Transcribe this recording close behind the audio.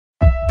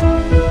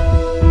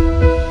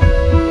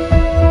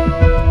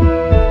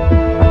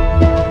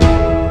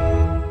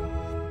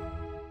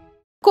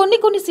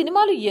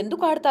సినిమాలు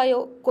ఎందుకు ఆడతాయో,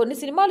 కొన్ని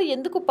సినిమాలు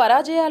ఎందుకు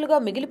పరాజయాలుగా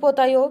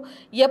మిగిలిపోతాయో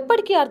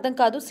ఎప్పటికీ అర్థం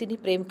కాదు సినీ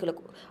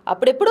ప్రేమికులకు.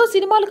 అప్పుడెప్పుడో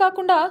సినిమాలు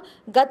కాకుండా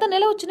గత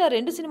నెల వచ్చిన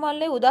 2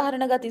 సినిమాలనే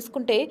ఉదాహరణగా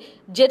తీసుకుంటే,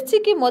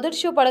 జెర్సీకి మొదటి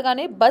షో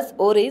పడగానే బజ్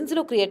ఓ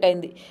రేంజ్లో క్రియేట్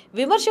అయింది.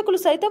 విమర్శకులు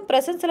సైతం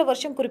ప్రశంసల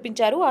వర్షం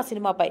కురిపించారు ఆ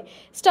సినిమాపై.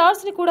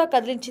 స్టార్స్ ని కూడా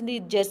కదిలించింది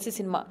జెర్సీ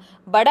సినిమా.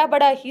 బడా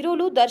బడా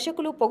హీరోలు,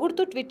 దర్శకులు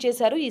పొగుడుతూ ట్వీట్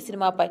చేశారు ఈ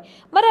సినిమాపై.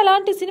 మరి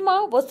అలాంటి సినిమా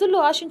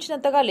వసూళ్లు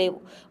ఆశించినంతగా లేవు.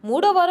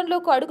 3వ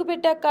వారంలోకి అడుగు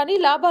పెట్టాక కానీ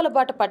లాభాల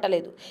బాట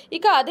పట్టలేదు.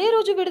 ఇక అదే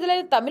రోజు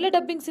విడుదలైన తమిళ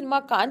డబ్బింగ్ సినిమా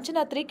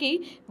కాంచనా 3కి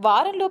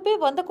వారంలోపే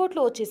 100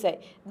 కోట్లు వచ్చేశాయి.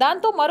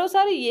 దాంతో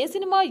మరోసారి ఏ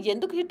సినిమా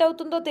ఎందుకు హిట్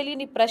అవుతుందో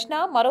తెలియని ప్రశ్న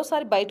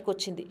మరోసారి బయటకు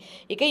వచ్చింది.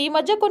 ఇక ఈ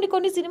మధ్య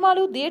కొన్ని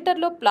సినిమాలు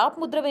థియేటర్లో ఫ్లాప్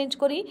ముద్ర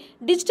వేయించుకొని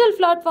డిజిటల్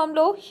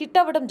ప్లాట్ఫామ్లో హిట్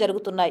అవ్వడం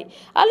జరుగుతున్నాయి.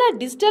 అలా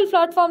డిజిటల్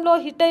ప్లాట్ఫామ్లో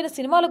హిట్ అయిన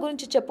సినిమాల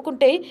గురించి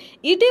చెప్పుకుంటే,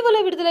 ఇటీవల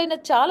విడుదలైన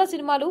చాలా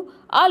సినిమాలు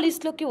ఆ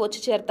లిస్టులోకి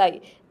వచ్చి చేరతాయి.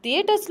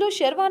 థియేటర్స్లో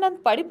శర్వానంద్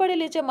పడి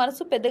లేచే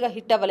మనసు పెద్దగా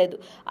హిట్ అవ్వలేదు.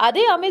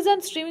 అదే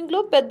అమెజాన్ స్ట్రీమింగ్లో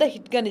పెద్ద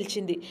హిట్గా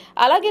నిలిచింది.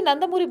 అలాగే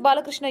నందమూరి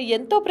బాలకృష్ణ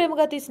ఎంతో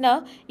ప్రేమగా తీసిన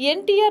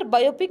ఎన్టీఆర్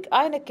బయోపిక్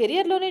ఆయన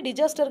కెరియర్లోనే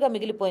డిజాస్టర్గా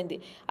మిగిలిపోయింది.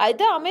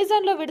 అయితే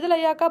అమెజాన్లో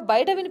విడుదలయ్యాక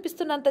బయట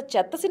వినిపిస్తున్నంత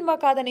చెత్త సినిమా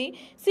కాదని,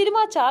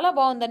 సినిమా చాలా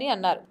బాగుందని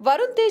అన్నారు.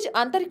 వరుణ్ తేజ్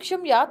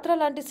అంతరిక్షం, యాత్ర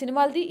లాంటి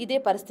సినిమాలది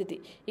ఇదే పరిస్థితి.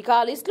 ఇక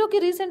ఆ లిస్టులోకి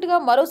రీసెంట్గా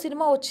మరో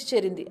సినిమా వచ్చి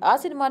చేరింది. ఆ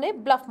సినిమానే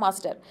బ్లఫ్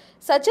మాస్టర్.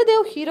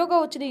 సత్యదేవ్ హీరోగా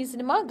వచ్చిన ఈ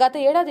సినిమా గత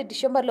ఏడాది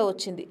డిసెంబర్లో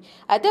వచ్చింది.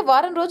 అయితే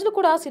వారం రోజులు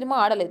కూడా ఆ సినిమా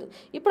ఆడలేదు.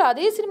 ఇప్పుడు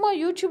అదే సినిమా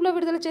యూట్యూబ్లో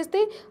విడుదల చేస్తే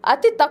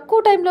అతి తక్కువ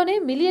టైంలోనే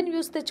మిలియన్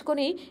వ్యూస్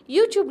తెచ్చుకొని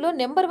యూట్యూబ్లో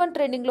నెంబర్ 1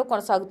 ట్రెండింగ్లో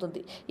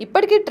కొనసాగుతుంది.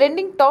 ఇప్పటికీ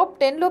ట్రెండింగ్ టాప్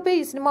 10 లోపే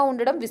ఈ సినిమా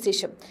ఉండడం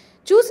విశేషం.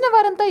 చూసిన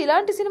వారంతా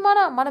ఇలాంటి సినిమాన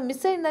మనం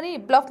మిస్ అయిందని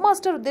బ్లఫ్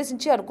మాస్టర్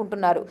ఉద్దేశించి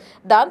అనుకుంటున్నారు.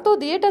 దాంతో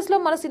థియేటర్స్లో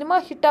మన సినిమా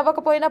హిట్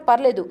అవ్వకపోయినా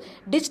పర్లేదు,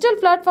 డిజిటల్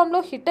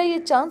ప్లాట్ఫామ్లో హిట్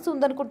అయ్యే ఛాన్స్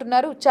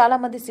ఉందనుకుంటున్నారు చాలా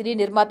మంది సినీ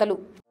నిర్మాతలు.